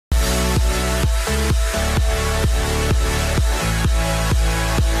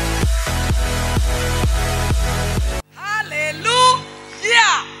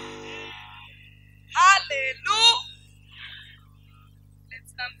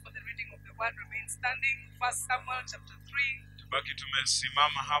for the reading of the word remain standing. 1 Samuel chapter 3. Tubaki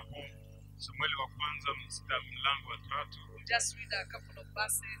tumesimama hapo. Samueli wa kwanza mlango wa 3. We'll just read a couple of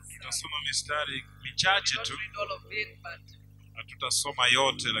verses. Tutasoma mistari michache tu. Not read all of it, but hatutasoma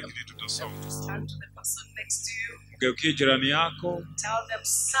yote lakini tutasoma. Stand to the person next to you. Mgeukie jirani yako. Tell them,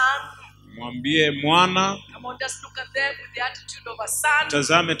 son. Mwambie mwana. Come on, just look at them with the attitude of a son.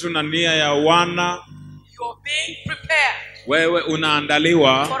 Tazame tu na nia ya wana. You're being prepared. Wewe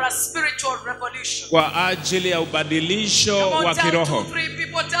unaandaliwa for a spiritual revolution. Kwa ajili ya ubadilisho wa kiroho.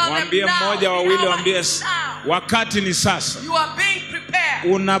 Mwambie mmoja wawili waambie wakati ni sasa. You are being prepared.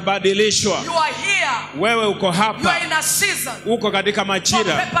 Unabadilishwa. You are here. Wewe uko hapa. You are in a season. Uko katika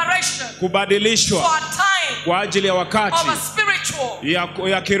majira. Kubadilishwa. For a time. Kwa ajili ya wakati. Of a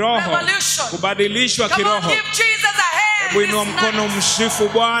spiritual. Ya kiroho. Revolution. Kubadilishwa kiroho. Give Jesus a hand. Hebu inua mkono msifu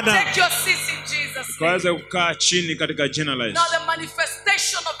Bwana. Take your seats in Jesus' name. Kaweze kukaa chini katika jina la Yesu. Now the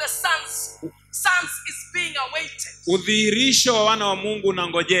manifestation of the sons is being awaited. Udhihirisho wa wana wa Mungu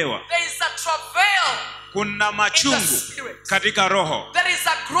unangojewa. There is a travail. Kuna machungu katika roho. There is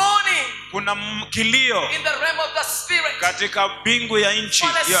a groaning. Kuna kilio in the realm of the spirit. Katika bingu ya nchi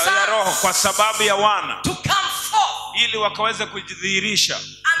ya roho kwa sababu ya wana. To come forth. Ili wakaweze kujidhihirisha.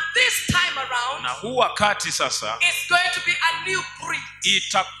 And this time around. Na huu wakati sasa. It's going to be a new breed.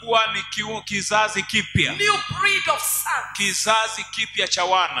 Itakuwa ni kizazi kipya. New breed of sons. Kizazi kipya cha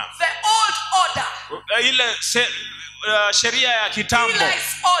wana. The old order. Ile sheria ya kitambo.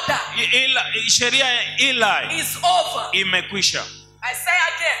 Eli's order. Sheria ya Eli is over. Imekwisha. I say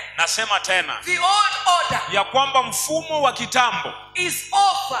again. Nasema tena. The old order. Ya kwamba mfumo wa kitambo is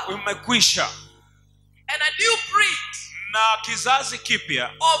over. Umekwisha. And a new breed. Na kizazi kipya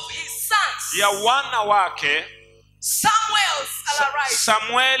of his sons. Ya wana wake.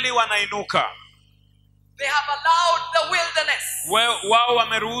 Samueli wanainuka. They have allowed the wilderness. Wao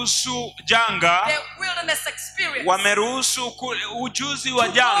wameruhusu janga. The wilderness experience. Wameruhusu ujuzi wa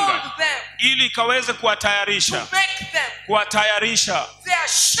janga. Ili kaweze kuwatayarisha. To make them. Kuwatayarisha. They are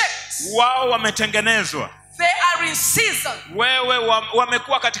shaped. Wao wametengenezwa. They are in season. Wewe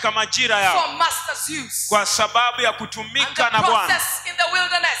wamekuwa katika majira yao. For master's use. Kwa sababu ya kutumika na Bwana.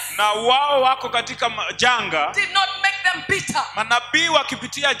 Na wao wako katika janga. Did not make them bitter. Manabii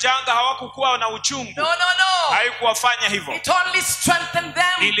wakipitia janga hawakukuwa na uchungu. No. Haikuwafanya hivyo. It only strengthened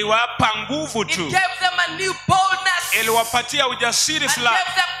them. Iliwapa nguvu tu. It gave them a new boldness. Iliwapatia ujasiri fulani. And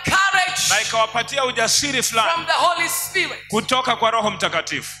gave them courage. Na ikawapatia ujasiri fulani. From the Holy Spirit. Kutoka kwa Roho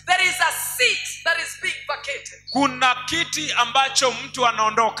Mtakatifu. There is a seat that is being vacated. Kuna kiti ambacho mtu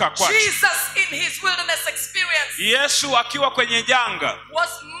anaondoka kwake. Jesus in his wilderness experience. Yesu akiwa kwenye janga. Was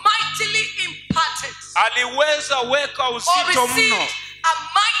mightily imparted. Aliweza weka uzito mno. A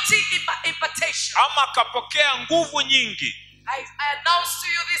mighty impartation. Ama kapokea nguvu nyingi. I announce to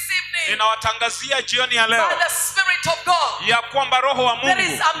you this evening. Ninawatangazia jioni ya leo. By the Spirit of God. Ya kwamba Roho wa Mungu.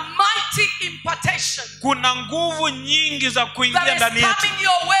 There is a mighty impartation. Kuna nguvu nyingi za kuingia ndani yetu.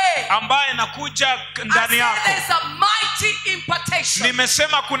 Ambaye inakuja ndani yako. There is a mighty impartation.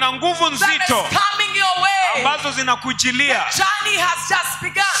 Nimesema kuna nguvu nzito. Ambazo zinakujilia. The journey has just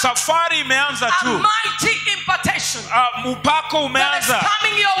begun. Safari imeanza tu. A mighty impartation. Mpako umeanza.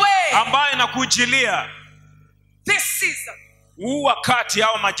 Ambaye inakujilia. This season. Huu wakati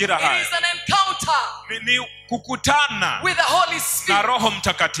au majira haya. It is an encounter. Ni kukutana. With the Holy Spirit. Na Roho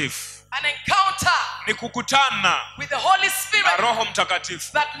Mtakatifu. An encounter. Ni kukutana. With the Holy Spirit. Na Roho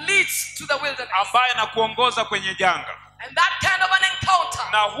Mtakatifu. That leads to the wilderness. Ambaye anakuongoza kwenye janga. And that kind of an encounter.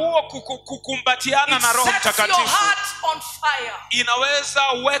 Na huo kukumbatiana na Roho Mtakatifu. Your heart on fire. Inaweza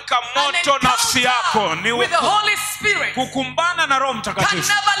weka moto nafsi yako. Ni with the Holy Spirit. Kukumbana na Roho Mtakatifu.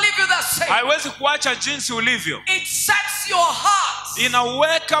 Can never leave you the same. Haiwezi kuacha jinsi ulivyo. It sets your heart.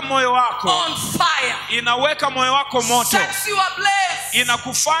 Inaweka moyo wako on fire. Inaweka moyo wako moto. Sets you ablaze.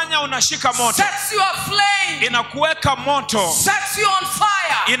 Inakufanya unashika moto. Sets you aflame. Inakuweka moto. Sets you on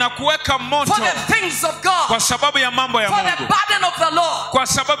fire. Inakuweka moto. For the things of God. Kwa sababu ya mambo ya Mungu. For the burden of the Lord. Kwa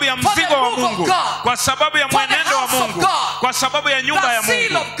sababu ya mzigo wa Mungu. Kwa sababu ya mwenendo wa Mungu. Kwa sababu ya nyumba ya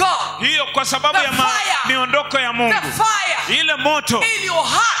Mungu. Hiyo kwa sababu ya miondoko ya Mungu. Ile moto in your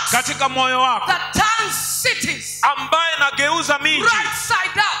heart. Katika moyo wako. That turns cities. Ambaye inageuza miji. Right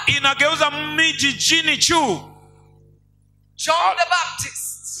side up. Inageuza miji chini juu. John the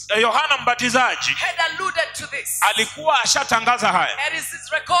Baptist. Yohana Mbatizaji had alluded to this. Alikuwa ashatangaza haya. And it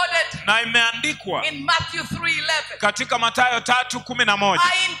is recorded. Na imeandikwa in Matthew 3:11. Katika Mathayo 3:11.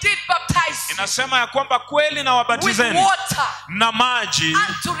 I indeed baptize. Inasema ya kwamba kweli na wabatizeni with water na maji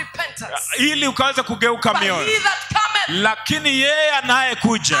unto repentance. Ili ukaweze kugeuka mioyo. Lakini yeye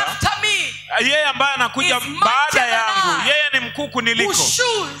anayekuja yeye ambaye anakuja baada yangu, yeye ni mkuu kuniliko,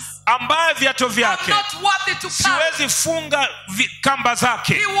 ambaye viatu vyake siwezi funga kamba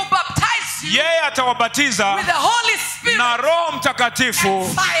zake. Yeye atawabatiza na Roho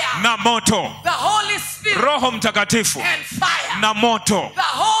Mtakatifu na moto. Roho Mtakatifu na moto.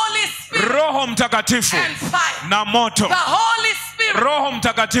 Roho Mtakatifu na moto. Roho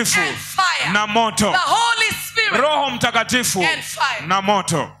Mtakatifu na moto. Roho Mtakatifu na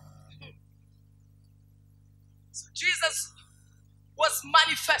moto. Jesus was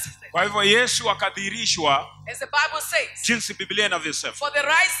manifested. Kwa hivyo Yesu akadhihirishwa, as the Bible says, jinsi Biblia inavyosema, for the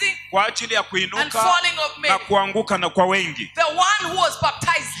rising kwa ajili ya kuinuka na kuanguka na kwa wengi. The one who was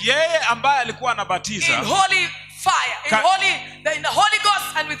baptized, yeye ambaye alikuwa anabatiza in holy fire, in the Holy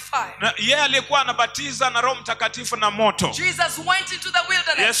Ghost and with fire. Yeye alikuwa anabatiza na Roho Mtakatifu na moto. Jesus went into the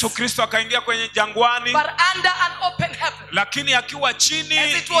wilderness. Yesu Kristo akaingia kwenye jangwani, but under an open heaven. Lakini akiwa chini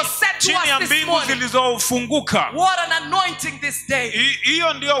ya mbingu zilizofunguka. What an anointing this day.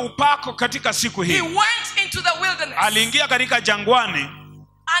 Hiyo ndio upako katika siku hii. He went into the wilderness. Aliingia katika jangwani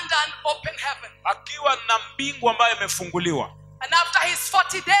under an open heaven. Akiwa na mbingu ambayo imefunguliwa. And after his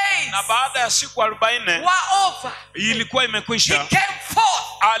 40 days, na baada ya siku 40 were over, ilikuwa imekwisha, he came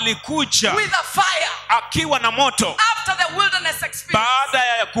forth alikuja with a fire, akiwa na moto. After the wilderness experience, baada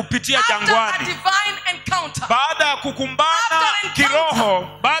ya kupitia jangwani, after a divine encounter, baada ya kukumbana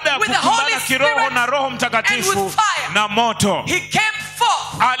kiroho, baada ya kukumbana kiroho na Roho Mtakatifu na moto, he came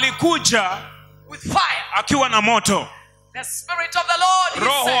forth alikuja with fire, akiwa na moto. The Spirit of the Lord,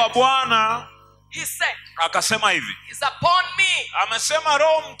 Roho wa Bwana, he said, akasema hivi, is upon me. Amesema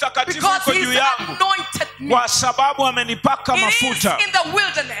Roho Mtakatifu yuko juu yangu kwa sababu amenipaka mafuta. In the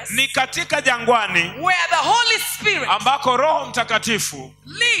wilderness, ni katika jangwani, where the Holy Spirit ambako Roho Mtakatifu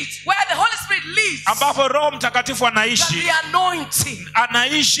leads, where the Holy Spirit leads, ambapo Roho Mtakatifu anaishi, the anointing,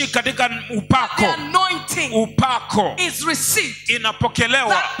 anaishi katika upako. The anointing upako is received. Inapokelewa.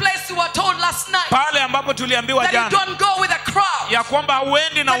 That place you were told last night, pale ambapo tuliambiwa jana, that you don't go with a crowd, ya kwamba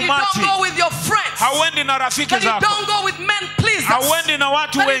hauendi na umati, you don't go with your friends, hauendi na rafiki zako, you don't go with men pleasers, hauendi na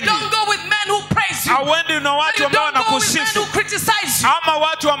watu wengi, you don't go with men who praise you, hauendi na watu ambao wanakusifu, ama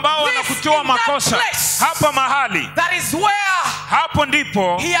watu ambao wanakutoa makosa. Hapa mahali, that is where, hapo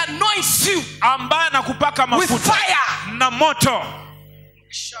ndipo he anoints you, ambaye anakupaka mafuta na moto.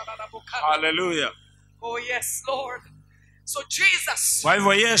 Hallelujah. Oh yes, Lord. So Jesus, kwa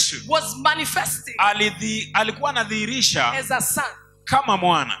hivyo Yesu was manifesting, alikuwa anadhihirisha as a son, kama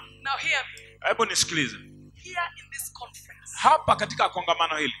mwana. Now hear me. Hebu nisikilize. Here in this conference, hapa katika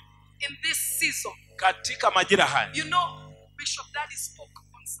kongamano hili, in this season, katika majira haya, you know, Bishop Daddy spoke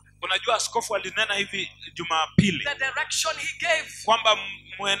on Sunday. Unajua askofu alinena hivi Jumapili, the direction he gave, kwamba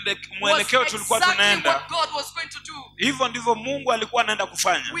mwelekeo tulikuwa tunaenda, hivyo ndivyo Mungu alikuwa anaenda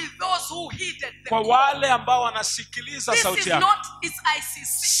kufanya with those who heeded the kwa wale ambao wanasikiliza sauti yake.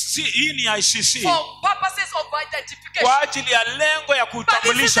 Si hii ni ICC for purposes of identification, kwa ajili ya lengo ya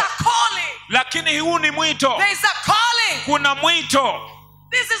kutambulisha, lakini huu ni mwito. There is a calling. Kuna mwito.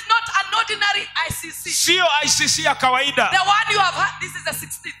 This is not an ordinary ICC. Sio ICC ya kawaida. The one you have had, this is the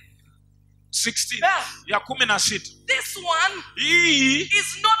 16th. 16 yeah. ya 16. This one hii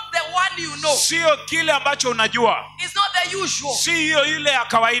is not the one you know. Sio kile ambacho unajua. It's not the usual. Sio ile ya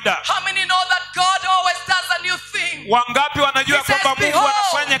kawaida. How many know that God always does a new thing? Wangapi wanajua kwamba Mungu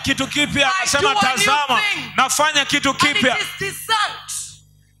anafanya kitu kipya? Anasema tazama, nafanya kitu kipya. It is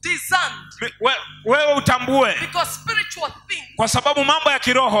discerned. Wewe utambue, because spiritual things, kwa sababu mambo ya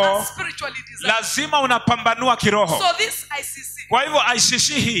kiroho lazima unapambanua kiroho. So this ICC, kwa hivyo ICC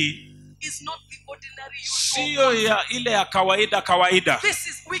hii is not the ordinary, sio ya ile ya kawaida. This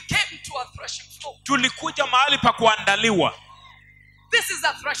is, we came to a threshing floor. Tulikuja mahali pa kuandaliwa. This is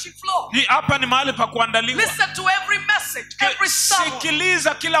a threshing floor. Hapa ni mahali pa kuandaliwa. Listen to every message, every song.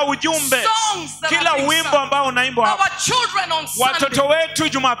 Sikiliza kila ujumbe, kila wimbo ambao unaimbwa hapa. Our children on Sunday. Watoto wetu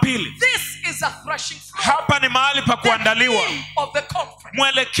Jumapili. This is a threshing floor. Hapa ni mahali pa kuandaliwa.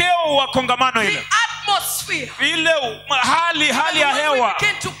 Mwelekeo wa kongamano ile. Atmosphere. Ile hali ya hewa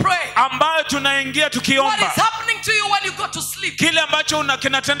ambayo tunaingia tukiomba. What is happening to you when you go to sleep? Kile ambacho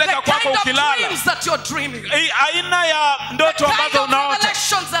kinatendeka kwako ukilala. Aina ya ndoto ambazo unaota.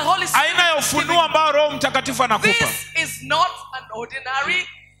 Aina ya ufunuo ambao Roho Mtakatifu anakupa. This is not an ordinary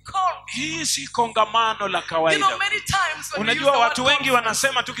conference. Hii si kongamano la kawaida. You know, many times when unajua watu wengi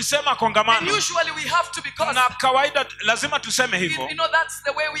wanasema tukisema kongamano, and usually we have to, because na kawaida lazima tuseme hivyo. You know, that's the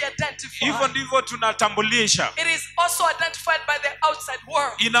way we identify. Hivyo ndivyo tunatambulisha. It is also identified by the outside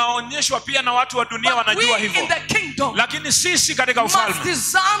world. Inaonyeshwa pia na watu wa dunia wanajua hivyo. Lakini sisi katika ufalme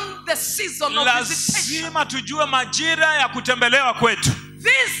lazima tujue majira ya kutembelewa kwetu.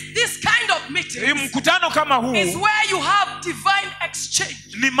 This kind of meeting mkutano kama huu is where you have divine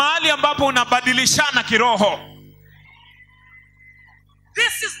exchange. Ni mahali ambapo unabadilishana kiroho.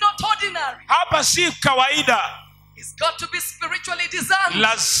 This is not ordinary. Hapa si kawaida. It's got to be spiritually designed.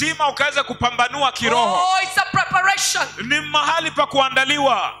 Lazima ukaweze kupambanua kiroho. Oh, it's a preparation. Ni mahali pa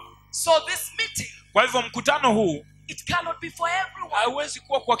kuandaliwa. So this meeting, kwa hivyo mkutano huu, it cannot be for everyone. Haiwezi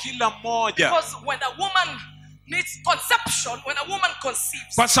kuwa kwa kila mmoja. Because when a woman needs conception, when a woman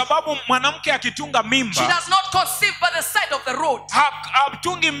conceives, kwa sababu mwanamke akitunga mimba, she does not conceive by the side of the road.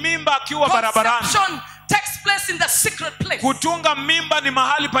 Hatungi mimba akiwa barabarani. Conception takes place in the secret place. Kutunga mimba ni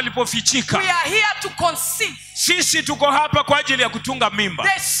mahali palipofichika. We are here to conceive. Sisi tuko hapa kwa ajili ya kutunga mimba.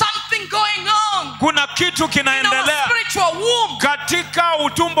 There's something going on. Kuna kitu kinaendelea spiritual womb. Katika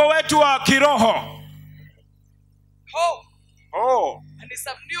utumbo wetu wa kiroho. And it's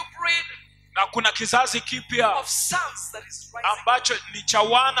a new breed. Na kuna kizazi kipya of sons that is rising. Ambacho ni cha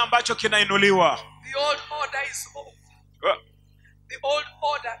wana ambacho kinainuliwa. The old order is over. The old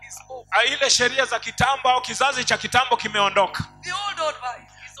order is over. Ile sheria za kitambo au kizazi cha kitambo kimeondoka. The old order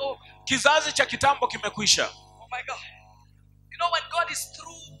is over. Kizazi cha kitambo kimekwisha. Oh my God. You know when God is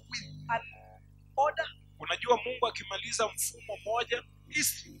through with an order, unajua Mungu akimaliza mfumo moja,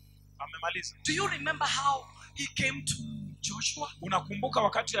 amemaliza. Do you remember how he came to Joshua? Unakumbuka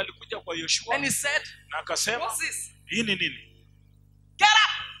wakati alikuja kwa Yoshua? And he said, na akasema, what's this? Hii ni nini? Get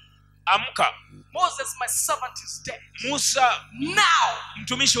up. Amka. Moses my servant is dead. Musa, now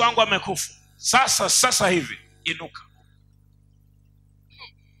mtumishi wangu amekufa. Sasa hivi inuka.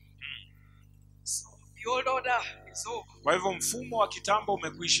 So the old order is over. Kwa hivyo mfumo wa kitambo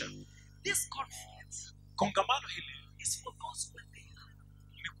umekwisha. This conference, kongamano hili, is for those who are there.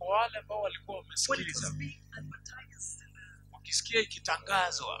 Ni kwa wale ambao walikuwa wamesikiliza. Wakisikia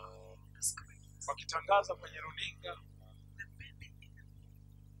ikitangazwa. Wakitangaza kwenye runinga,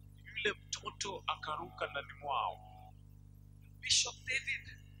 yule mtoto akaruka ndani mwao. Bishop David,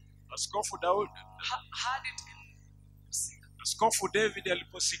 Askofu Daudi, had it in Busia. Askofu David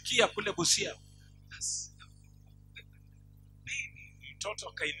aliposikia kule Busia, mtoto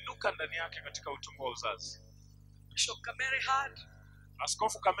akainuka ndani yake katika utumbo wa uzazi. Bishop Kamere had.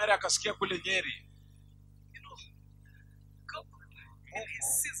 Askofu Kamere akasikia kule Nyeri. You know, God in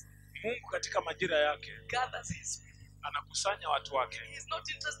his season, Mungu katika majira yake gathers his people. Anakusanya watu wake. He is not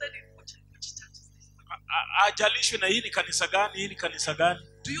interested in which church is this. Ajalishwe na hii ni kanisa gani, hii ni kanisa gani.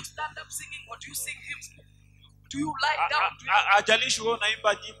 Do you stand up singing or do you sing hymns? Do you lie down? Ajalishwe wewe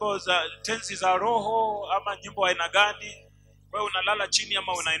unaimba nyimbo za tenzi za roho ama nyimbo aina gani. Wewe unalala chini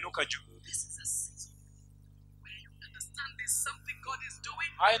ama unainuka juu. This is a season where you understand there's something God is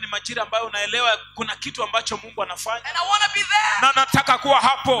doing. Haya ni majira ambayo unaelewa kuna kitu ambacho Mungu anafanya. And I want to be there. Na nataka kuwa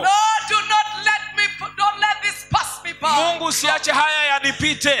hapo. Lord, don't let this pass me by. Mungu usiache haya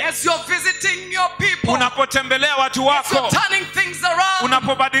yanipite. As you're visiting your people. Unapotembelea watu wako. As you're turning things around.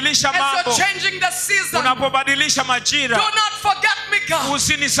 Unapobadilisha mambo. As you're changing the season. Unapobadilisha majira. Do not forget me, God.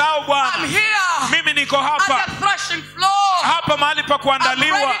 Usinisahau Bwana. I'm here. Mimi niko hapa. At the threshing floor. Hapa mahali pa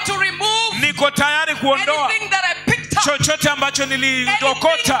kuandaliwa. I'm ready to remove. Niko tayari kuondoa. Anything that I picked up. Chochote ambacho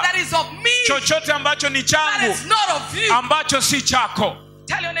niliokota. That is of me. Chochote ambacho ni changu. That is not of you. Ambacho si chako.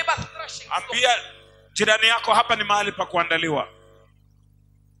 Tell your neighbor threshing floor. Ambia jirani yako hapa ni mahali pa kuandaliwa.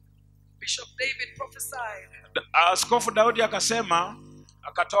 Bishop David prophesied. Askofu Daudi akasema,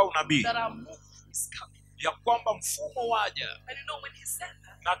 akatoa unabii. That a move is coming. Ya kwamba mfumo waja. And you know when he said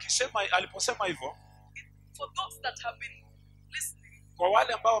that. Na akisema, aliposema hivyo. For those that have been listening. Kwa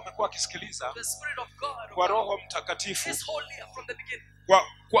wale ambao wamekuwa wakisikiliza. The Spirit of God. Kwa Roho Mtakatifu. This whole year from the beginning.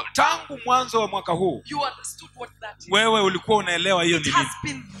 Kwa tangu mwanzo wa mwaka huu. You understood what that is. Wewe ulikuwa unaelewa hiyo ni nini. It has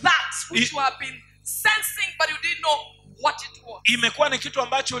been that which you have been sensing but you didn't know what it was. Imekuwa ni kitu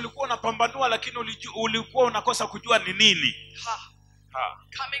ambacho ulikuwa unapambanua lakini ulikuwa unakosa kujua ni nini.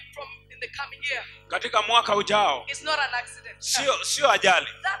 Coming from in the coming year. Katika mwaka ujao. It's not an accident. Sio ajali.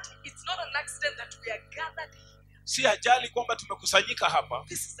 It's not an accident that we are gathered here. Si ajali kwamba tumekusanyika hapa.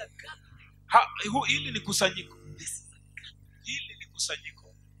 This is a gathering. Hili ni kusanyiko. This is a gathering. Hili ni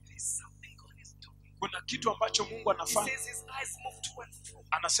kusanyiko. There is something God is doing. Kuna kitu ambacho Mungu anafanya. He says his eyes move to and fro.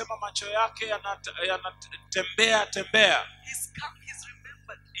 Anasema macho yake yanatembea. He's come, he's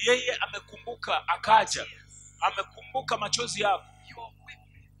remembered. Yeye amekumbuka akaja. Amekumbuka machozi yako.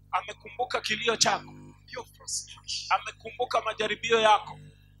 Amekumbuka kilio chako. Amekumbuka majaribio yako.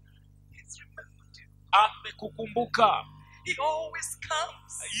 Amekukumbuka. He always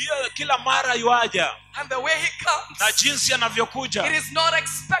comes. Kila mara yuaja. And the way he comes. Na jinsi anavyokuja. It is not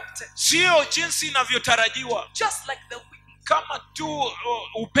expected. Sio jinsi inavyotarajiwa. Just like the wind. kama tu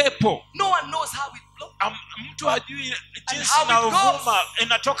upepo. No one knows how it blows. Mtu hajui jinsi inavuma,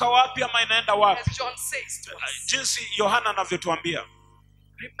 inatoka wapi ama inaenda wapi. As John says to us. Jinsi Yohana anavyotuambia.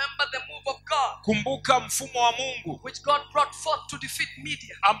 Remember the move of God. Kumbuka mfumo wa Mungu. Which God brought forth to defeat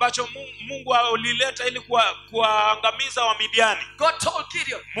Midian. Ambacho Mungu alileta ili kuangamiza wa Midiani. God told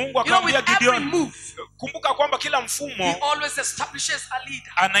Gideon. Mungu akamwambia Gideon. Kumbuka kwamba kila mfumo He always establishes a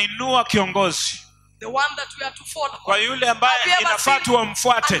leader. Anainua kiongozi. The one that we are to follow. Kwa yule ambaye inafaa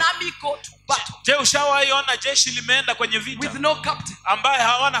tuamfuate. An army go to battle. Je, ushawahi ona jeshi limeenda kwenye vita? With no captain. Ambaye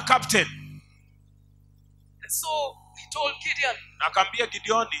hawana captain. And so he told Gideon. Akamwambia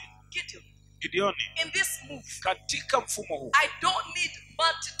Gideoni. Gideoni. In this move. Katika mfumo huu. I don't need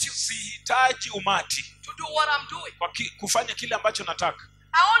multitudes. Sihitaji umati. To do what I'm doing. Kwa kufanya kile ambacho nataka.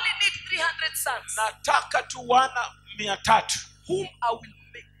 I only need 300 sons. Nataka tu wana 300. Whom I will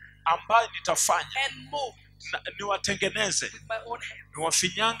make. Ambaye nitafanya. And mold. Niwatengeneze. With my own hands.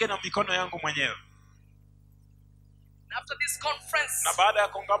 Niwafinyange na mikono yangu mwenyewe. After this conference. Na baada ya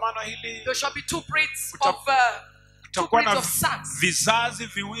kongamano hili. There shall be two breeds of sons. Vizazi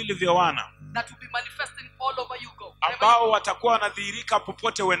viwili vya wana. That will be manifesting all over you go. Ambao watakuwa wanadhihirika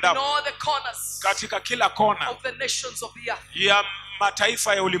popote uendapo. In all the corners. Katika kila kona. Of the nations of the earth. Ya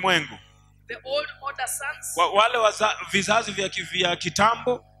mataifa ya ulimwengu. The old order sons. Wale vizazi vya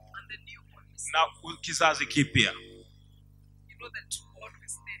kitambo. And the new ones. Na kizazi kipya. You know the two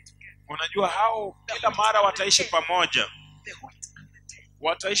always stay together. Unajua hao kila mara wataishi pamoja. The wheat and the tail.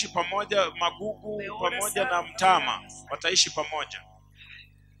 Wataishi pamoja, magugu pamoja na mtama wataishi pamoja.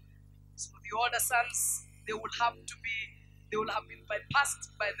 So the older sons, they will have been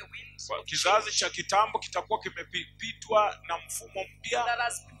bypassed by the wind. Kizazi cha kitambo kitakuwa kimepitwa na mfumo mpya that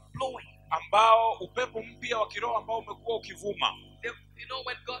has been blowing. Ambao upepo mpya wa kiroho ambao umekuwa ukivuma. You know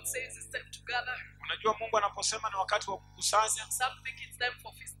when God says it's time to gather. Unajua Mungu anaposema ni wakati wa kukusanya. Some think it's time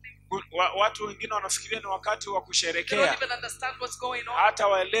for feasting. Watu wengine wanafikiria ni wakati wa kusherehekea. They don't even understand what's going on. Hata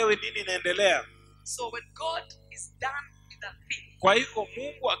waelewi nini inaendelea. So when God is done with a thing. Kwa hivyo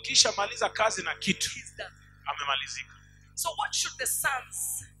Mungu akishamaliza kazi na kitu, amemalizika. So what should the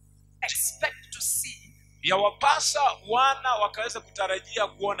sons expect to see? Yawapasa wana wakaweza kutarajia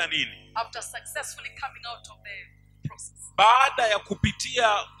kuona nini? After successfully coming out of the process. Baada ya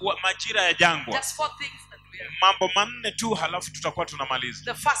kupitia majira ya jangwa. Just 4 things and we are. Mambo manne tu halafu tutakuwa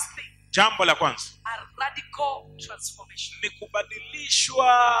tunamaliza. The first thing. Jambo la kwanza. A radical transformation. Ni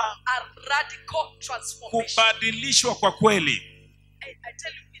kubadilishwa. A radical transformation. Kubadilishwa kwa kweli. I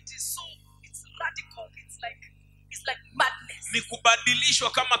tell you it's radical. It's like madness. Ni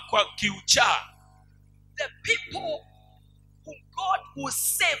kubadilishwa kama kwa kiuchaa. The people whom God will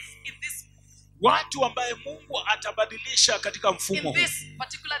save in this watu ambaye Mungu atabadilisha katika mfumo in this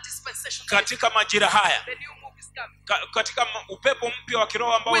particular dispensation, katika majira haya, the new move is coming, katika upepo mpya wa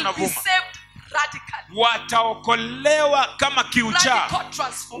kiroho ambao unavuma, wataokolewa kama kiuchaa,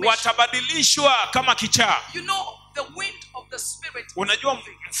 watabadilishwa kama kichaa. You know, the wind of the spirit, unajua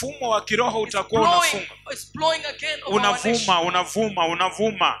mfumo wa kiroho utakuwa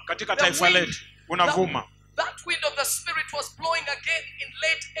unavuma katika taifa letu, unavuma. That wind of the spirit was blowing again in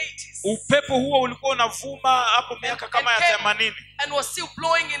late 80s. Upepo huo ulikuwa unavuma hapo miaka kama ya 80 and was still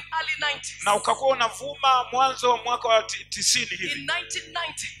blowing in early 90s. Na ukakuwa unavuma mwanzo wa mwaka wa 90 hivi. In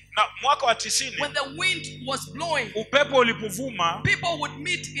 1990, na mwaka wa 90, when the wind was blowing, upepo ulipovuma, people would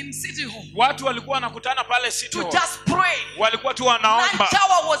meet in City Hall. Watu walikuwa wanakutana pale City Hall. To just pray. Walikuwa tu wanaomba. Lunch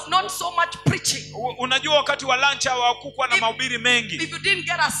hour was not so much preaching. Unajua wakati wa lunch hour hakukuwa na mahubiri mengi. If you didn't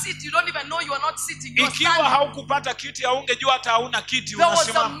get a seat, you don't even know you are not sitting. You are standing. Ikiwa haukupata kiti, haungejua hata hauna kiti, unasimama.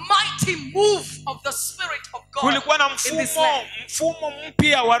 There was a mighty move of the Spirit of God. Kulikuwa na mfumo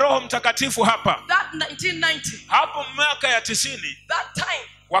mpya wa Roho Mtakatifu hapa. That 1990. Hapo miaka ya 90. That time.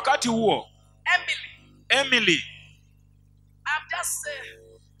 Wakati huo. Emily. I'm just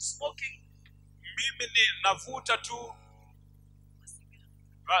smoking. Mimi ni navuta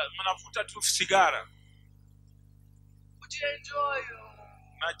tu sigara. Ujienjoy.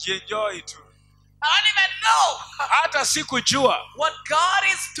 Najienjoy tu. I don't even know. Hata sikujua what God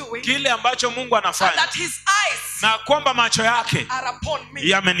is doing. Kile ambacho Mungu anafanya. That his eyes na kwamba macho yake are upon me.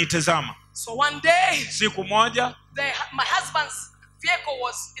 Yamenitazama. So one day, siku moja, my husband's vehicle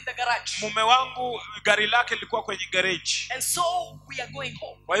was in the garage. Mume wangu gari lake lilikuwa kwenye garage. And so we are going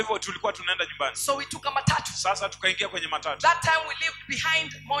home. Kwa hivyo tulikuwa tunaenda nyumbani. So we took a matatu. Sasa tukaingia kwenye matatu. That time we lived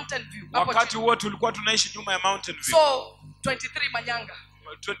behind Mountain View. Wakati huo tulikuwa tunaishi nyuma ya Mountain View. So 23 Manyanga.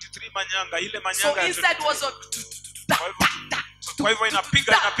 23 Manyanga, ile Manyanga. So inside was a kwa hivyo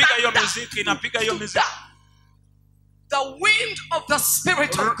inapiga hiyo muziki, The wind of the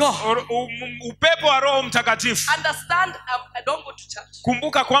Spirit of God. Upepo wa Roho Mtakatifu. Understand, I don't go to church.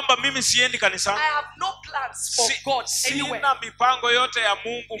 Kumbuka kwamba mimi siendi kanisani. I have no plans for God anywhere. Sina mipango yote ya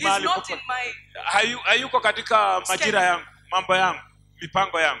Mungu mahali popote. Hayuko katika majira yangu, mambo yangu,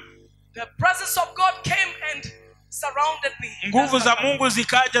 mipango yangu. The presence of God came and surrounded me. Nguvu za Mungu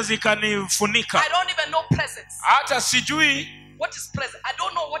zikaja zikanifunika. I don't even know presence. Hata sijui what is presence. I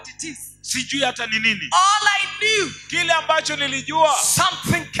don't know what it is. Sijui hata ni nini. All I knew, kile ambacho nilijua,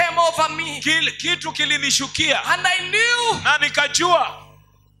 something came over me. Kitu kilinishukia. And I knew, na nikajua,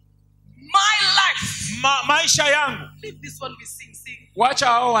 my life, maisha yangu. Leave this one be sing. Wacha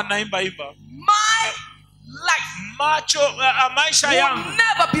hao wanaimba imba. My life, maisha yangu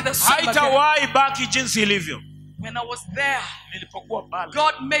never be the same haitawahi baki jinsi ilivyo. When I was there, nilipokuwa pale,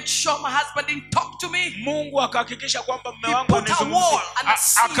 God made sure my husband didn't talk to me. Mungu akahakikisha kwamba mume wangu anizungumzie.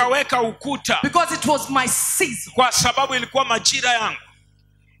 Akaweka ukuta. Because it was my season. Kwa sababu ilikuwa majira yangu.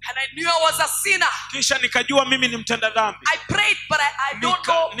 And I knew I was a sinner. Kisha nikajua mimi ni mtenda dhambi. I prayed, but I don't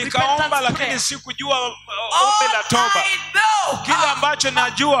know. Nikaomba lakini sikujua ombi la toba. Kile ambacho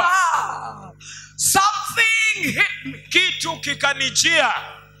najua, something hit me. Kitu kikanijia.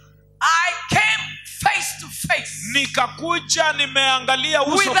 I came face to face. Nikakuja nimeangalia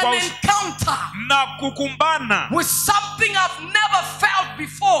uso kwa uso. Na kukumbana. With something I've never felt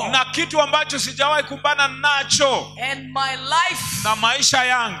before. Na kitu ambacho sijawahi kumbana nacho. And my life, na maisha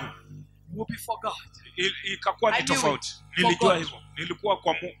yangu, will be for God. Ikakuwa ni tofauti. Nilijua hivyo. Nilikuwa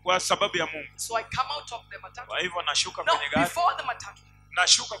kwa sababu ya Mungu. So I come out of the matatu. Kwa hivyo nashuka kwenye gari. Before the matatu,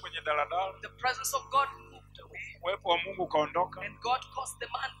 nashuka kwenye daladala. The presence of God moved away. Uwepo wa Mungu kaondoka. And God caused the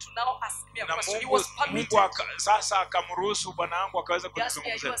man to now ask me a question. He Mungu, was permitted. Mungu sasa akamruhusu bwana wangu akaweza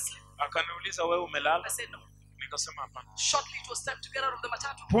kunizungumzia. Akaniuliza, wewe umelala? I said no. Nikasema hapana. Shortly it was time to get out of the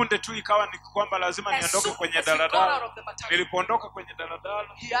matatu. Punde tu ikawa ni kwamba lazima niondoke kwenye daladala. Nilipoondoka kwenye daladala,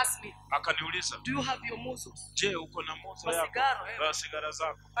 he asked me, akaniuliza, do you have your muzzles? Je, uko na muzo yako? Sigara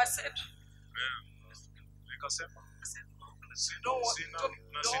zako? I said, nikasema,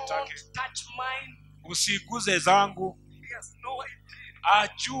 don't touch mine. Usiguze zangu. He has no idea.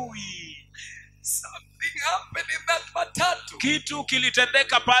 Ajui. Something happened in that matatu. Kitu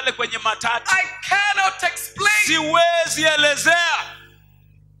kilitendeka pale kwenye matatu. I cannot explain. Siwezi elezea.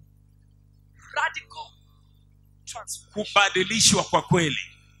 Radical transformation. Kubadilishwa kwa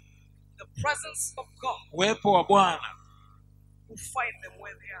kweli. The presence of God. Uwepo wa Bwana will find them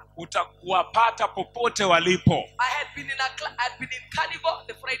where they are. Utakuwapata popote walipo. I had been in Carnival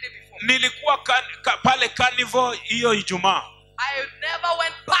the Friday before. Nilikuwa pale Carnival hiyo Ijumaa. I never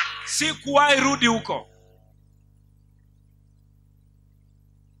went back. Sikuwahi rudi huko.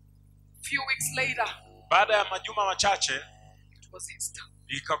 Few weeks later, baada ya majuma machache, it was Easter.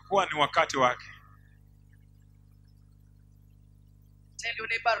 Ikakuwa ni wakati wake. Tell your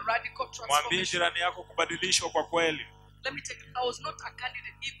neighbor, radical transformation. Mwambie jirani yako kubadilishwa kwa kweli. Let me tell you, I was not a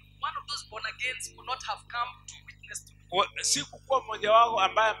candidate. If one of those born agains would not have come to witness to me. Sikukuwa mmoja wao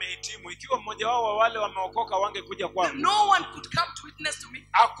ambaye amehitimu. Ikiwa mmoja wao wa wale wameokoka wangekuja kwangu. No one could come to witness to me.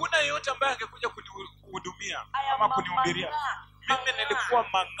 Hakuna yeyote ambaye angekuja kunihudumia ama kunihubiria. Mimi nilikuwa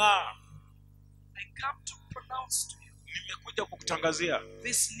mang'aa. I come to pronounce to you. Nimekuja kukutangazia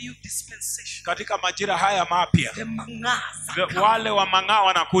this new dispensation. Katika majira haya mapya. The mang'as. Wale wa mang'aa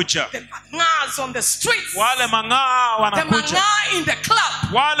wanakuja. The mang'as on the streets. Wale mang'aa wanakuja. The mang'aa in the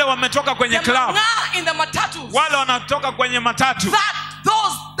club. Wale wametoka kwenye club. The mang'aa in the matatus. Wale wanatoka kwenye matatu.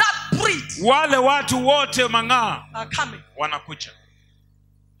 That breed. Wale watu wote mang'aa are coming. Wanakuja.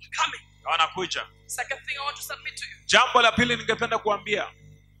 Coming. Wanakuja. Second thing I want to submit to you. Jambo la pili ningependa kuambia.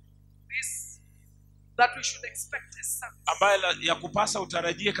 That we should expect as sons. Ambaye ya kupasa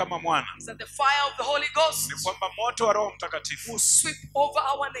utarajie kama mwana. Is that the fire of the Holy Ghost ni kwamba moto wa Roho Mtakatifu will sweep over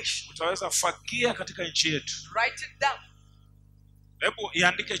our nation. Utaweza fagia katika nchi yetu. Write it down. Hebu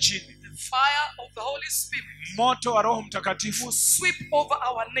iandike chini. The fire of the Holy Spirit. Moto wa Roho Mtakatifu will sweep over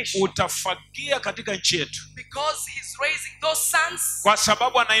our nation. Utafagia katika nchi yetu. Because he's raising those sons. Kwa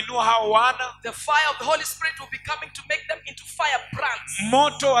sababu anainua hao wana. The fire of the Holy Spirit will be coming to make them into firebrands.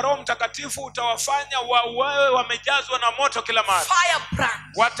 Moto wa Roho Mtakatifu utawafanya wawe wamejazwa na moto kila mahali.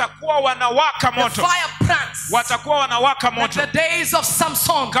 Firebrands. Watakuwa wanawaka moto. Firebrands. Watakuwa wanawaka moto. Like the days of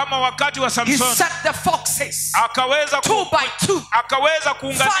Samson. Kama wakati wa Samson. He set the foxes. Akaweza 2 by 2. Akaweza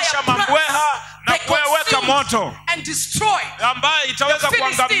kuunganisha mambweha na kuweka moto. And destroy. Ambaye itaweza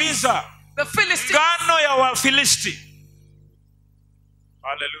kuangamiza ngano ya Wafilisti.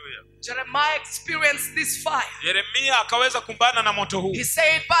 Hallelujah. Jeremiah experienced this fire. Yeremia akaweza kumbana na moto huu. He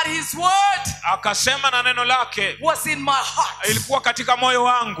said, but his word akasema na neno lake was in my heart. Ilikuwa katika moyo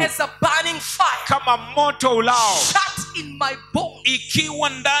wangu. It's a burning fire. Kama moto ulao. Shut in my bones. Ikiwa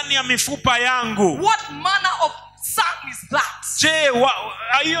ndani ya mifupa yangu. What manner of son is that? Je,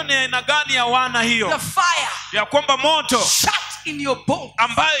 hiyo ni aina gani ya wana hiyo? The fire. Ya kwamba moto shut in your bones.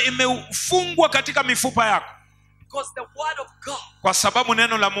 Ambayo imefungwa katika mifupa yako. Because the word of God. Kwa sababu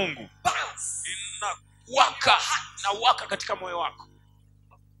neno la Mungu burns. Inawaka katika moyo wako.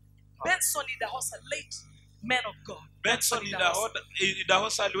 Benson Idahosa, late man of God. Benson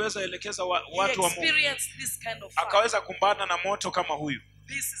Idahosa aliweza elekeza watu wa Mungu. This kind of fire. Akaweza kumbana na moto kama huyu.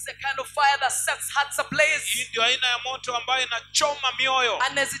 This is the kind of fire that sets hearts ablaze. Hii ndio aina ya moto ambayo inachoma mioyo.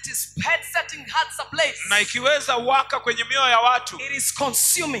 And as it is setting hearts ablaze, na ikiweza waka kwenye mioyo ya watu, it is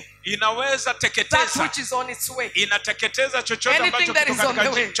consuming. Inaweza teketeza. That which is on its way. Inateketeza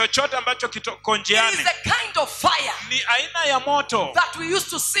chochote ambacho kiko njiani. It is the kind of fire. Ni aina ya moto that we used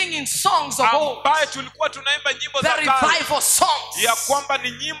to sing in songs of old. Ambayo tulikuwa tunaimba nyimbo za kale. The revival songs. Ya kwamba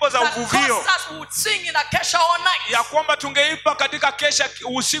ni nyimbo za uvuvio. That would sing in a kesha all night. Ya kwamba tungeimba katika kesha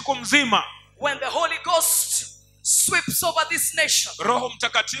usiku mzima. When the Holy Ghost sweeps over this nation, Roho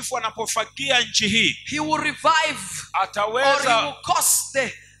Mtakatifu anapofagia nchi hii, he will revive, ataweza, or he will cause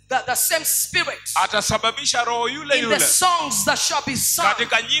the same spirit, atasababisha roho yule in the songs that shall be sung,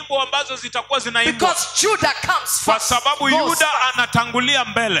 katika nyimbo ambazo zitakuwa zinaimbwa. Because Judah comes first. Kwa sababu Yuda anatangulia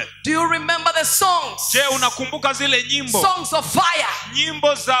mbele. Do you remember the songs? Je, unakumbuka zile nyimbo? Songs of fire.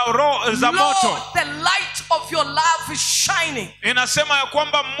 Nyimbo za moto. Lord, the light of your love is shining. Inasema ya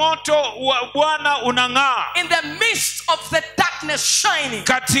kwamba moto wa Bwana unang'aa. In the midst of the darkness shining.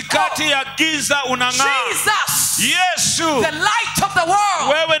 Katikati ya giza unang'aa. Jesus, Yesu, the light of the world,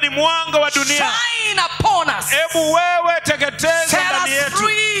 wewe ni mwanga wa dunia. Shine upon us. Hebu wewe teketeza ndani yetu.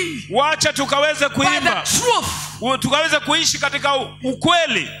 Wacha tukaweze kuimba. Tukaweze kuishi katika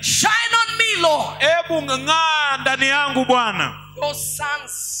ukweli. Shine on me, Lord. Hebu ng'aa ndani yangu Bwana. Those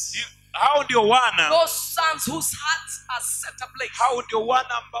sons, hao ndio wana. Those sons whose hearts are set ablaze. Hao ndio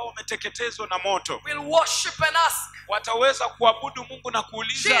wana ambao wameteketezwa na moto. Will worship and ask. Wataweza kuabudu Mungu na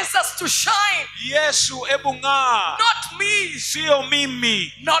kuuliza, Jesus, to shine. Yesu, hebu ng'aa. Not me. Sio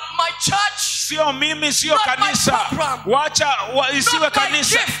mimi. Not my church. Sio mimi, sio kanisa. Wacha isiwe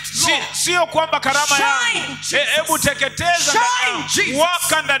kanisa. Sio kwamba karama yangu. Hebu teketeza ndani.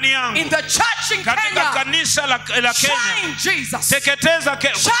 Waka ndani yangu. In the church in Kenya. Katika kanisa la Kenya. Shine, Jesus. Teketeza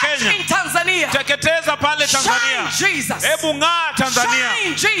Kenya. In Tanzania. Teketeza pale Tanzania. Shine, Jesus. Hebu ng'aa Tanzania.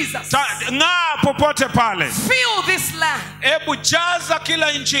 Shine, Jesus. Ng'aa popote pale. Fill this land. Hebu jaza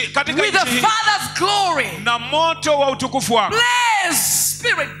kila nchi katika with the Father's glory. Na moto wa utukufu wako. Blaze,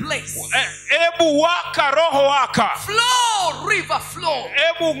 Spirit blaze. Hebu waka, Roho waka. Flow, river flow.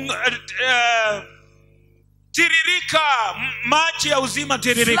 Hebu tiririka, maji ya uzima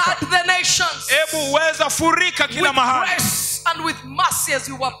tiririka. Flood the nations. Hebu weza furika kila mahali. And with mercy as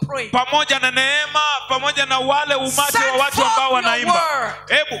we were praying. Pamoja na neema, pamoja na wale umati wa watu ambao wanaimba.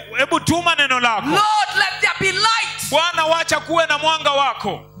 Hebu tuma neno lako. Lord, let there be light. Bwana, wacha kuwe na mwanga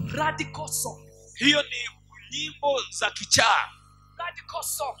wako. Radical songs. Hiyo ni nyimbo za kichaa. Radical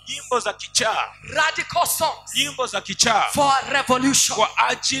songs. Nyimbo za kichaa. Radical songs. Nyimbo za kichaa. For a revolution. Kwa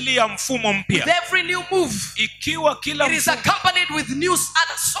ajili ya mfumo mpya. With every new move. Ikiwa kila it is accompanied with new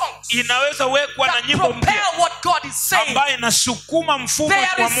other songs. Inaweza wekwa na nyimbo mpya. What God is saying. Ambaye inasukuma mfumo wa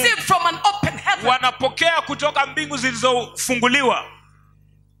Mungu. They are received from an open heaven. Wanapokea kutoka mbingu zilizofunguliwa.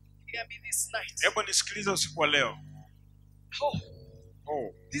 Hear me this night. Hebu nisikilize usiku wa leo.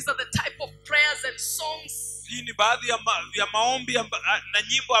 These are the type of prayers and songs. Hii ni baadhi ya maombi na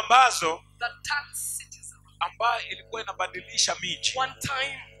nyimbo ambazo that turn cities around. Ambayo ilikuwa inabadilisha miji. One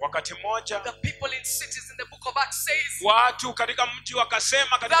time, wakati mmoja, the people in cities in the book of Acts says, watu katika mji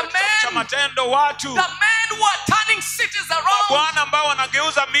wakasema katika kitabu cha Matendo, watu the men who are turning cities around, Bwana ambao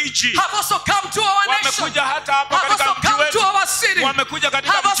wanageuza miji, have also come to our nation. Wamekuja hata hapa katika mji wetu. Wamekuja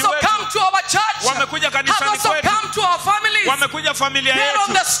katika mji wetu. Come to our church. Wamekuja kanisani kwetu. Come to our families. Wamekuja familia yetu. They're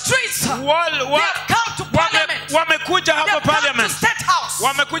on the streets. They have come to parliament. Wamekuja hapa parliament. State house.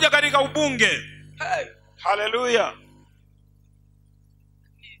 Wamekuja katika ubunge. Hey. Hallelujah.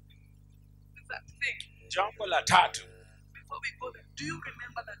 Jambo la tatu. Before we go there, do you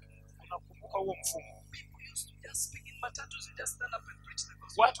remember that? Unakumbuka huo mfumo? People used to just speak in matatus and just stand up and preach the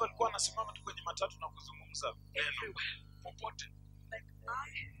gospel. Watu walikuwa wanasimama tu kwenye matatu na kuzungumza neno popote. Like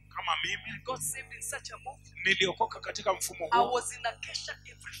kama mimi, God saved in such a move. Niliokoka katika mfumo I huo. was in a kesha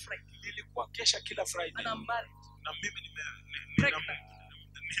every Friday. Nilikuwa kesha kila Friday. And I'm married. Na mimi niko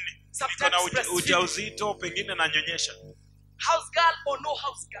na ujauzito, pengine nanyonyesha. house girl or no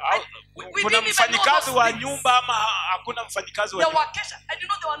house girl. We kuna didn't even know mfanyikazi those wa things. nyumba ama hakuna mfanyikazi wa There nyumba. were kesha, and you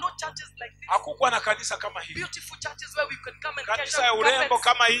know there were no churches like this. Hakukuwa na kanisa kama hii. Beautiful churches where we could come and Kanisa ya kesha. urembo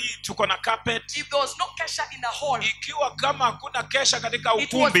kama hii tuko na carpet. If there was no kesha in a hall, Ikiwa kama hakuna kesha katika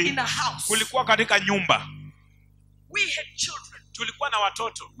it was ukumbi, in a house. kulikuwa katika nyumba. We had children. Tulikuwa na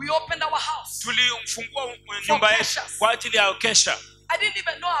watoto. We opened our house. Tulimfungua nyumba yetu kwa ajili ya kesha. I didn't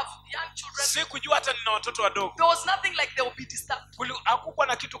even know I have young children. Sikujua hata nina watoto wadogo. There was nothing like they would be disturbed. Hakukuwa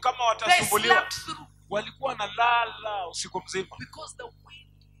na kitu kama They watasumbuliwa. slept through Walikuwa na lala usiku mzima. because the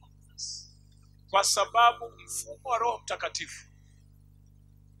wind of this Kwa sababu mfumo wa Roho Mtakatifu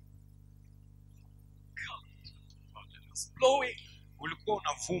was blowing. ulikuwa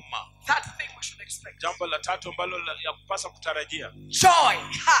unavuma. That thing we should expect. Jambo la tatu ambalo ya kupasa kutarajia. Joy.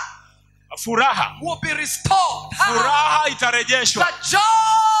 Furaha. Will be restored. Furaha itarejeshwa. The joy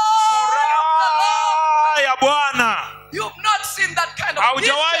Furaha ya Bwana. You've not seen that kind of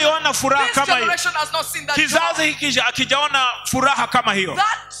Haujawahi ona furaha this kama hiyo. generation has not seen that Kizazi joy. hiki hakijaona furaha kama hiyo.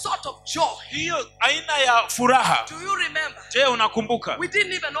 That sort of joy. Hiyo aina ya furaha. Do you remember? Je, unakumbuka? We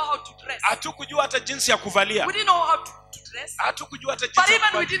didn't even know how to dress. Hatukujua hata jinsi ya kuvalia. We didn't know how to dress. Hatukujua hata But jinsi ya even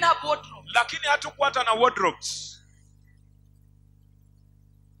we kuvalia. didn't have wardrobe. Lakini hatukuwa hata na wardrobes.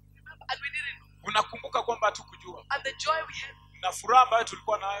 And we didn't know. Unakumbuka kwamba hatukujua. And the joy we had. Na furaha ambayo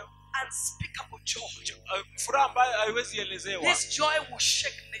tulikuwa nayo. Unspeakable joy. Furaha ambayo haiwezi elezewa. This joy will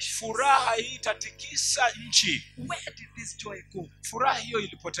shake nations. Furaha hii itatikisa nchi. Where did this joy go? Furaha hiyo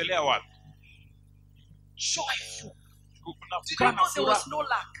ilipotelea wapi? Joyful. Did Kuna you know there furaha. was no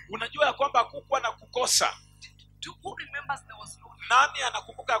lack? Unajua ya kwamba hakukuwa na kukosa. Who remembers there was no lack? Nani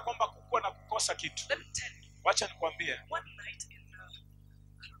anakumbuka ya kwamba hakukuwa na kukosa kitu? Let me tell you. Wacha nikwambie. One night in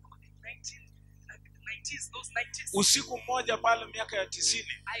I don't know, the 90s, those 90s, Usiku mmoja pale miaka ya 90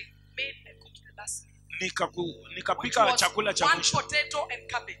 I cooked the last meal, which nikapika was chakula cha 1 mwisho potato and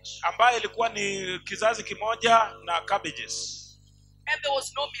cabbage. ambayo ilikuwa ni kizazi kimoja na cabbages. And there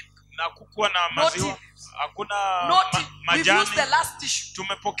was no milk. Na kukuwa na maziwa, hakuna We've majani. used the last tissue.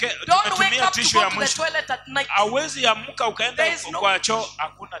 Don't wake Tumetumia up tissue ya to go to the mwisho. toilet at night. Hawezi amka ukaenda There is no kwa choo,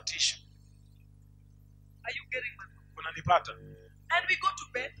 hakuna tissue. Are you getting my point? Unanipata? And we go to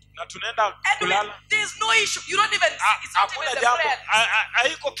bed. Na tunaenda And kulala. there's no issue. You don't even see. It's not Hakuna even the jambo. prayer.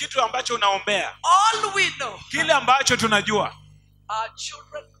 Haiko kitu ambacho unaombea. All we know, Kile ambacho tunajua, our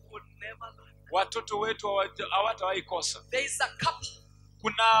children would never learn. watoto wetu hawatawahi kosa. There is a couple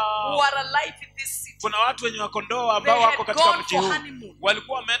Kuna who are alive in this city. kuna watu wenye wakondoo They ambao wako had katika gone mji for huu. honeymoon.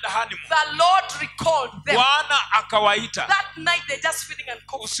 Walikuwa wameenda honeymoon. The Lord recalled them. Bwana akawaita. That night they're just feeling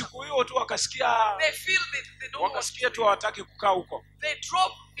uncomfortable. Usiku huo tu wakasikia, They feel they don't want wakasikia to. tu hawataki kukaa huko. They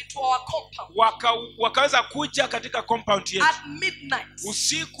drove into our compound Wakaweza kuja katika compound yetu. at midnight.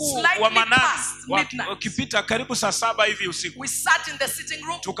 Usiku Slightly wa manane, past midnight. wakipita karibu saa 7 hivi usiku. We sat in the sitting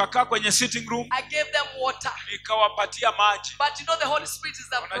room. Tukakaa kwenye sitting room, I gave them water. nikawapatia maji. But you know the Holy Spirit is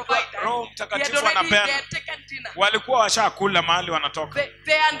the Unajua, provider. Roho They Mtakatifu had anapeana. taken dinner. Walikuwa washakula mahali wanatoka.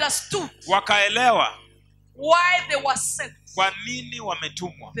 They understood Wakaelewa why they were sent. kwa nini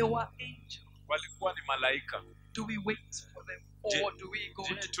wametumwa. They were angels. Walikuwa ni malaika. Do we wait for them or do we go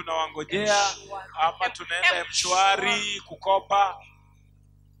Je, to tunawangojea Mshwari? ama tunaenda Mshwari kukopa?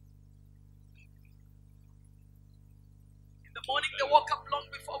 In the morning they woke up long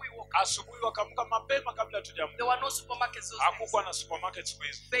before we woke up. Asubuhi wakaamka mapema kabla hatujaamka. There were no supermarkets those days. Hakukuwa na supermarket siku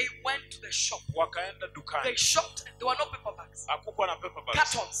hizo. They went to the shop. Wakaenda They dukani. shopped. There were no paper bags. Hakukuwa na paper bags.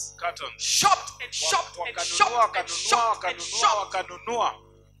 Cartons. Shopped and shopped and shopped and shopped and shopped. Wakanunua.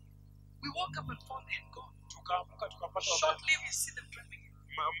 We woke up and found they had gone. Tukaamka tukapata Shortly we see them driving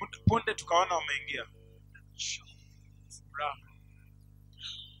in. punde tukaona wameingia. Furaha.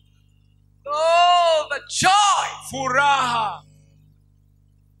 Oh, the joy Furaha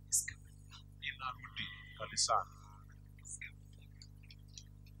is coming. inarudi kanisani.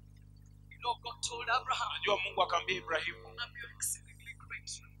 You know, God told Abraham, Unajua Mungu akamwambia Ibrahimu, I'm your exceedingly great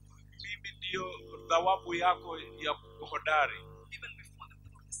reward. mimi ndio thawabu yako ya hodari. Even before the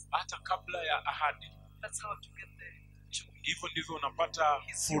promise. Hata kabla ya ahadi. That's how to get the joy. Hivyo ndivyo unapata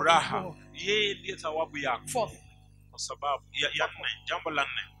furaha. Yeye ndiye thawabu yako. Fourth, Kwa sababu ya nne, jambo la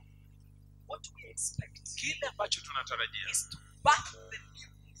nne, what we expect kile ambacho tunatarajia is to birth the new.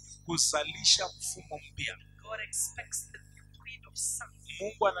 kuzalisha mfumo mpya. God expects the new breed of sons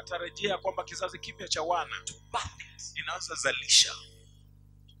Mungu anatarajia kwamba kizazi kipya cha wana to birth it. inaweza zalisha,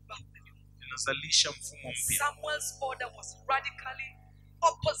 Birth the new. inazalisha mfumo mpya. Samuel's order was radically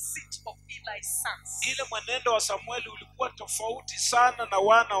opposite of Eli's sons. Ile mwenendo wa Samueli ulikuwa tofauti sana na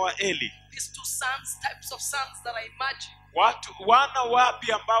wana wa Eli. These two sons, types of sons that I imagine. Wana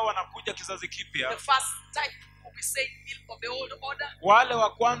wapi ambao wanakuja kizazi kipya? The first type will be saying ill of the old order. Wale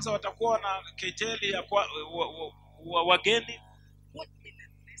wa kwanza watakuwa na kejeli ya wageni. What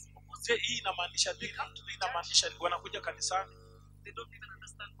meaningless? Je, hii inamaanisha nini? Inamaanisha wanakuja kanisani. They don't even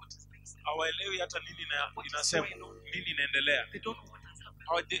understand what is being said. Hawaelewi hata nini inasema, nini inaendelea. They don't know what has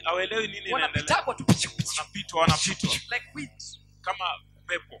happened. Hawaelewi nini inaendelea. Wanapitwa like weeds, kama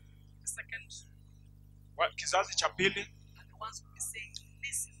pepo. The second, kizazi cha pili, and the ones who be saying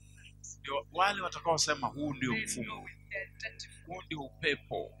this is right. Ndio wale watakao sema huu ndio mfumo. Huu ndio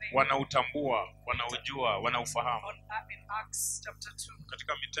upepo. Wanautambua, wanaujua, wanaufahamu. In Acts chapter 2,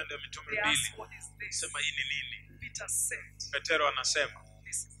 katika Matendo ya Mitume 2, sema hii ni nini? Peter said, Petero anasema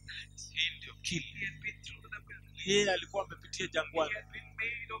hii ndio kile. Yeye alikuwa amepitia jangwani.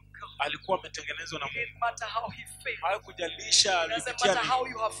 Alikuwa ametengenezwa na Mungu. Hakujalisha alipitia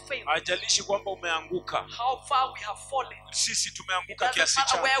nini. Hajalishi kwamba umeanguka. How far we have fallen. Sisi tumeanguka kiasi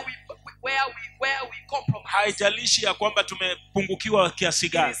cha. Where we compromise. Haijalishi ya kwamba tumepungukiwa kiasi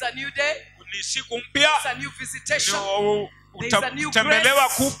gani. It is a new day. Ni siku mpya. It's a new visitation. Utembelewa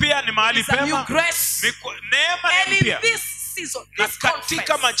kupya, ni mahali pema. Neema mpya. Season, na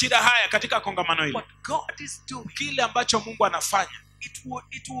katika majira haya, katika kongamano hili, what God is doing, kile ambacho Mungu anafanya, it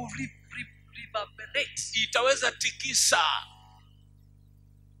will reverberate. Itaweza tikisa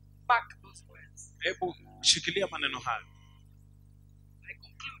back those words. Hebu shikilia maneno haya. I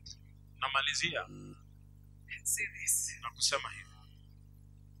conclude. Namalizia and say this. Na kusema hivi.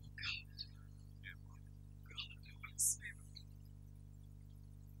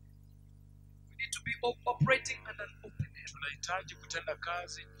 We need to be operating under an open heaven. Tunahitaji kutenda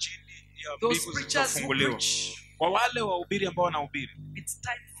kazi chini ya mbingu zilizofunguliwa. Kwa wale wahubiri ambao wanahubiri, it's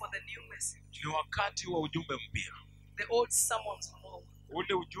time for the new message. Ni wakati wa ujumbe mpya. The old sermons will not.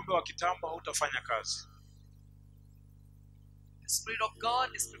 Ule ujumbe wa kitambo hautafanya kazi. The Spirit of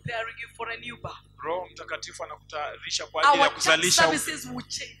God is preparing you for a new birth. Roho Mtakatifu anakutayarisha kwa ajili ya kuzalisha. Will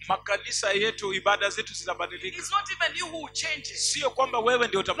change. Makanisa yetu, ibada zetu zitabadilika. It's not even you who changes. Sio kwamba wewe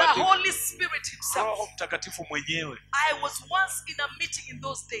ndio utabadilika. The Holy Spirit himself. Roho Mtakatifu mwenyewe. I was once in a meeting in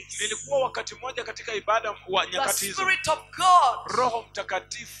those days. Nilikuwa wakati mmoja katika ibada wa nyakati hizo. The Spirit of God. Roho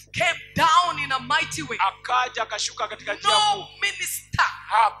Mtakatifu came down in a mighty way. Akaja akashuka katika njia kuu. No minister.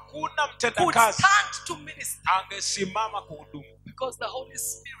 Hakuna mtendakazi to minister. Angesimama kuhudumu. Because the Holy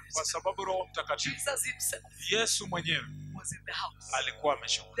Spirit, kwa sababu Roho Mtakatifu, Jesus himself, Yesu mwenyewe, was in the house. Alikuwa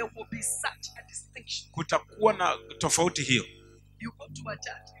ameshuka. There will be such a distinction. Kutakuwa na tofauti hiyo. You go to a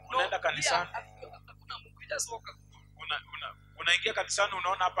church, unaenda kanisani, hakuna Mungu, just walk. Unaingia kanisani,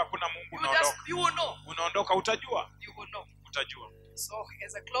 unaona hapa hakuna Mungu, unaondoka. You will know. Unaondoka, utajua. You will know. Utajua. So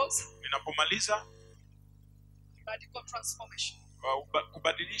as a close, ninapomaliza, radical transformation.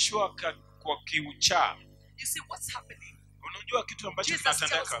 Kubadilishwa kwa kiucha. You see what's happening? Unajua kitu ambacho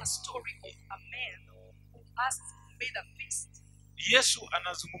kinatendeka. Jesus tells a story of a man who made a feast. Yesu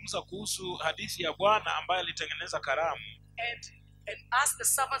anazungumza kuhusu hadithi ya bwana ambaye alitengeneza karamu. And asked the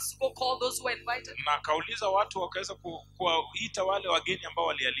servants to go call those who were invited. Na kauliza watu wakaweza kuita wale wageni ambao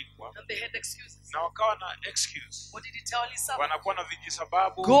walialikwa. And they had excuses. Na wakawa na excuse. What did he tell his servants? Wanakuwa na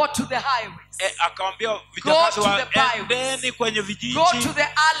vijisababu. Go to the highways. Akawaambia vijakazi endeni kwenye vijiji. Go to the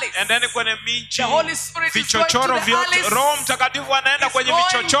alleys. Endeni kwenye miji. The Holy Spirit vichochoro is going to the alleys. Roho Mtakatifu anaenda kwenye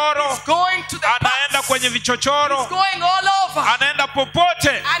vichochoro. He's going to the anaenda kwenye vichochoro. He's going all over. Anaenda popote.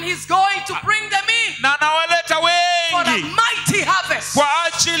 And he's going to bring them in. Na anawaleta wengi. For a mighty harvest. Kwa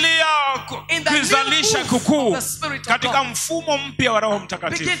ajili ya kuzalisha kukuu katika mfumo mpya wa Roho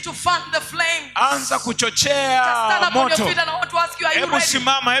Mtakatifu. Begin to fan the flame. Anza kuchochea moto.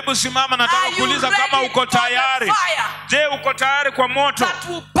 Hebu simama, nataka kuuliza kama uko tayari. Je, uko tayari kwa moto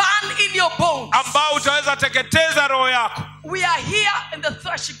ambao utaweza teketeza roho yako? We are here in the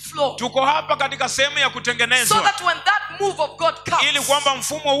threshing floor. Tuko hapa katika sehemu ya kutengenezwa. So that when that move of God comes, ili kwamba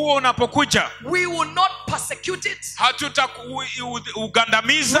mfumo huo unapokuja, we will not persecute it.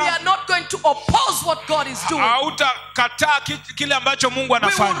 Hatutaugandamiza. We are not going to oppose what God is doing. Hautakataa kile ambacho Mungu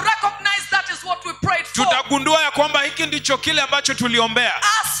anafanya. We will recognize that is what we prayed for. Tutagundua ya kwamba hiki ndicho kile ambacho tuliombea.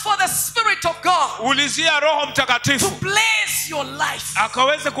 Ask for the Spirit of God. Ulizia Roho Mtakatifu. To blaze your life.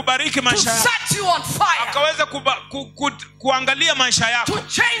 Akaweze kubariki maisha yako. To set you on fire. Akaweze kuangalia maisha yako. To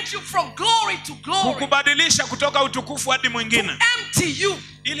change you from glory to glory. Kukubadilisha kutoka utukufu hadi mwingine. To empty you.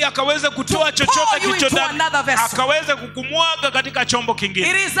 Ili akaweze kutoa chochote kichodani. Akaweze kukumwaga katika chombo kingine.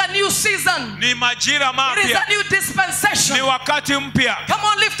 It is a new season. Ni majira mapya. It is a new dispensation. Ni wakati mpya. Come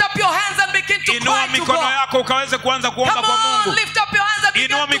on, lift up your hands and begin to cry to God. Inua mikono yako ukaweze kuanza kuomba kwa Mungu. Lift up your hands and begin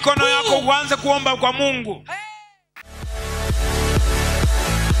to Inua mikono yako uanze kuomba kwa Mungu.